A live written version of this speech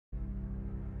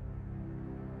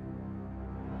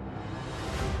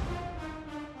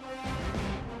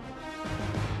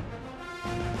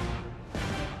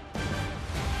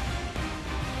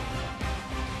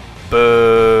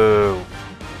Boo.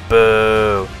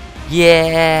 Boo.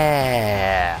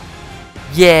 Yeah.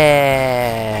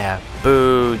 Yeah.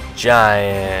 Boo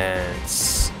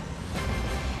Giants.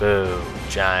 Boo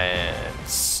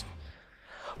Giants.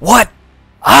 What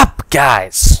up,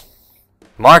 guys?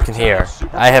 Marcan here.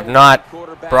 I have not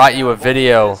brought you a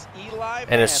video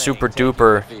in a super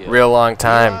duper real long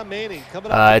time.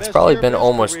 It's probably been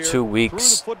almost 2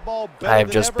 weeks.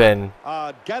 I've just been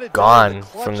gone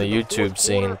from the YouTube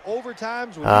scene.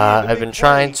 I've been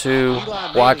trying to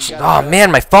watch. Oh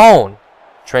man, my phone!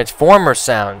 Transformer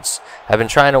sounds. I've been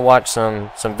trying to watch some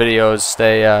videos,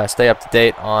 stay up to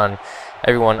date on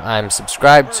everyone I'm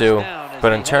subscribed to.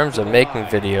 But in terms of making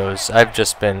videos, I've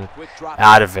just been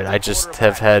out of it. I just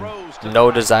have had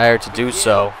no desire to do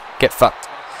so. Get fucked.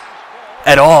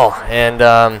 At all. And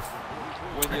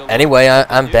anyway,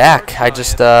 I'm back. I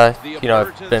just you know,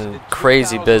 I've been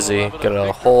crazy busy, got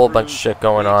a whole bunch of shit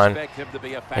going on,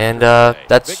 and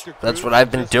that's what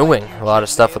I've been doing. A lot of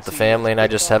stuff with the family, and I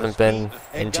just haven't been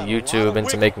into YouTube,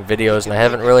 into making videos, and I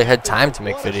haven't really had time to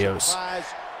make videos.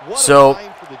 So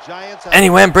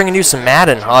anyway, I'm bringing you some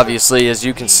Madden, obviously, as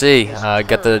you can see.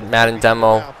 Got the Madden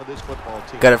demo,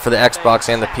 got it for the Xbox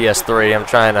and the PS3. I'm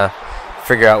trying to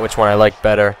figure out which one I like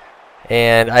better.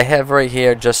 And I have right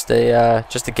here just a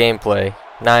gameplay.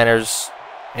 Niners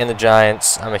and the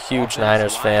Giants. I'm a huge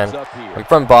Niners fan. I'm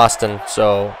from Boston,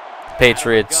 so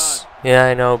Patriots. Yeah,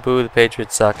 I know, boo, the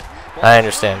Patriots suck. I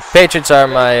understand. Patriots are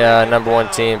my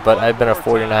 #1 team, but I've been a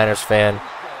 49ers fan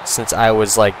since I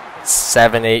was like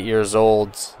 7, 8 years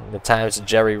old. The times of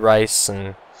Jerry Rice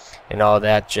and all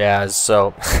that jazz.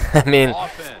 So, I mean,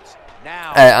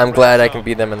 I'm glad I can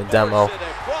beat them in the demo.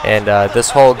 And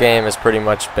this whole game has pretty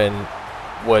much been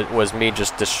was me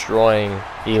just destroying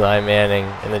Eli Manning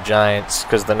and the Giants,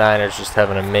 because the Niners just have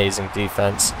an amazing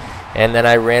defense. And then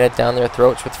I ran it down their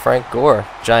throats with Frank Gore.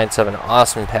 Giants have an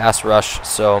awesome pass rush,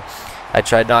 so I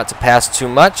tried not to pass too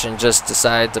much and just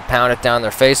decided to pound it down their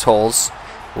face holes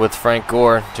with Frank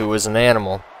Gore, who is an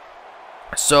animal.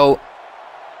 So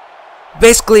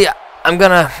basically, I'm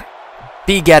gonna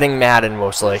be getting Madden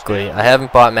most likely. I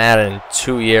haven't bought Madden in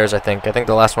 2 years, I think. I think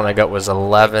the last one I got was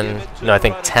 11. No, I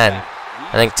think 10.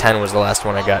 I think 10 was the last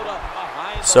one I got.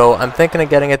 So I'm thinking of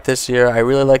getting it this year. I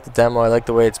really like the demo. I like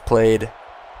the way it's played,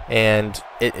 and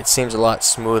it seems a lot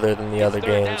smoother than the other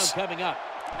games.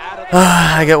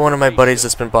 I got one of my buddies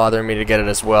that's been bothering me to get it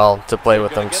as well, to play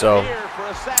with them, so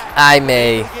I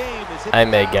may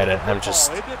get it. I'm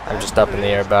just up in the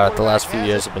air about it. The last few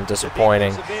years have been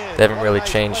disappointing. They haven't really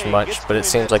changed much, but it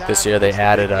seems like this year they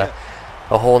added a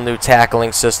whole new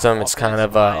tackling system. It's kind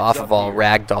of off of all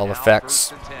ragdoll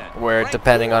effects, where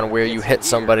depending on where you hit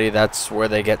somebody, that's where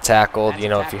they get tackled. You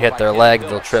know, if you hit their leg,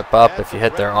 they'll trip up. If you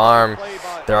hit their arm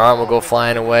will go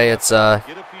flying away. It's the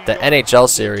NHL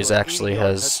series actually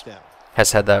has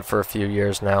had that for a few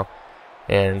years now,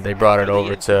 and they brought it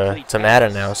over to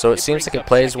Madden now. So it seems like it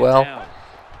plays well,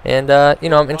 and you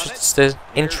know, I'm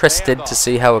interested to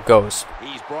see how it goes.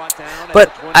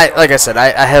 But like I said,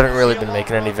 I haven't really been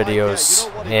making any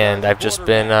videos, and I've just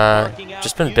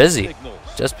been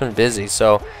busy.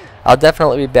 So I'll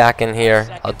definitely be back in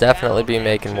here. I'll definitely be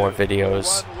making more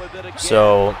videos.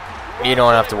 So you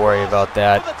don't have to worry about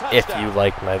that if you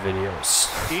like my videos.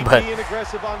 But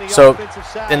so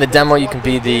in the demo, you can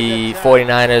be the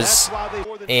 49ers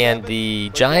and the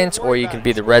Giants, or you can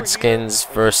be the Redskins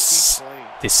versus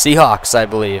the Seahawks, I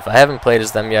believe. I haven't played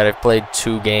as them yet. I've played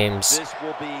 2 games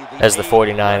as the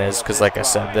 49ers, because like I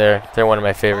said, they're one of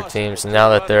my favorite teams. And now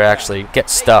that they're actually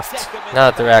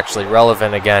now that they're actually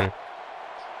relevant again,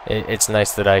 it's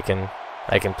nice that I can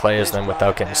play as them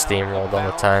without getting steamrolled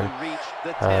all the time.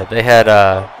 They had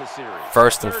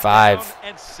first and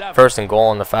goal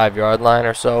on the 5-yard line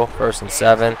or so, 1st and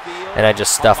 7, and I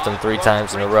just stuffed them 3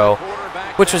 times in a row,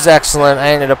 which was excellent. I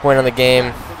ended up winning the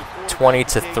game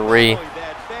 20-3.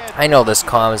 I know this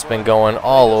comm has been going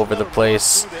all over the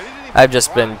place. I've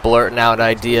just been blurting out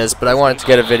ideas, but I wanted to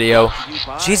get a video.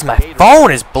 Jeez, my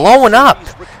phone is blowing up.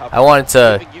 I wanted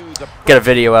to get a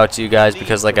video out to you guys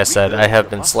because, like I said, I have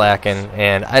been slacking,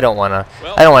 and I don't wanna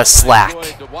slack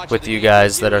with you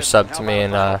guys that are subbed to me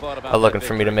and are looking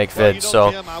for me to make vids.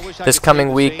 So this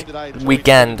coming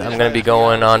weekend, I'm gonna be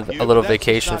going on a little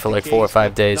vacation for like 4 or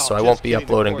 5 days, so I won't be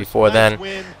uploading before then.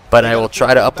 But I will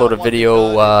try to upload a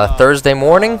video Thursday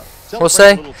morning. We'll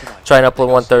say. Try and upload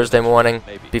one Thursday morning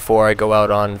before I go out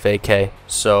on vacay.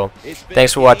 So,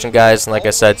 thanks for watching, guys. And like I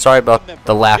said, sorry about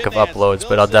the lack of uploads,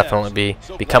 but I'll definitely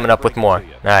be coming up with more.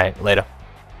 Alright, later.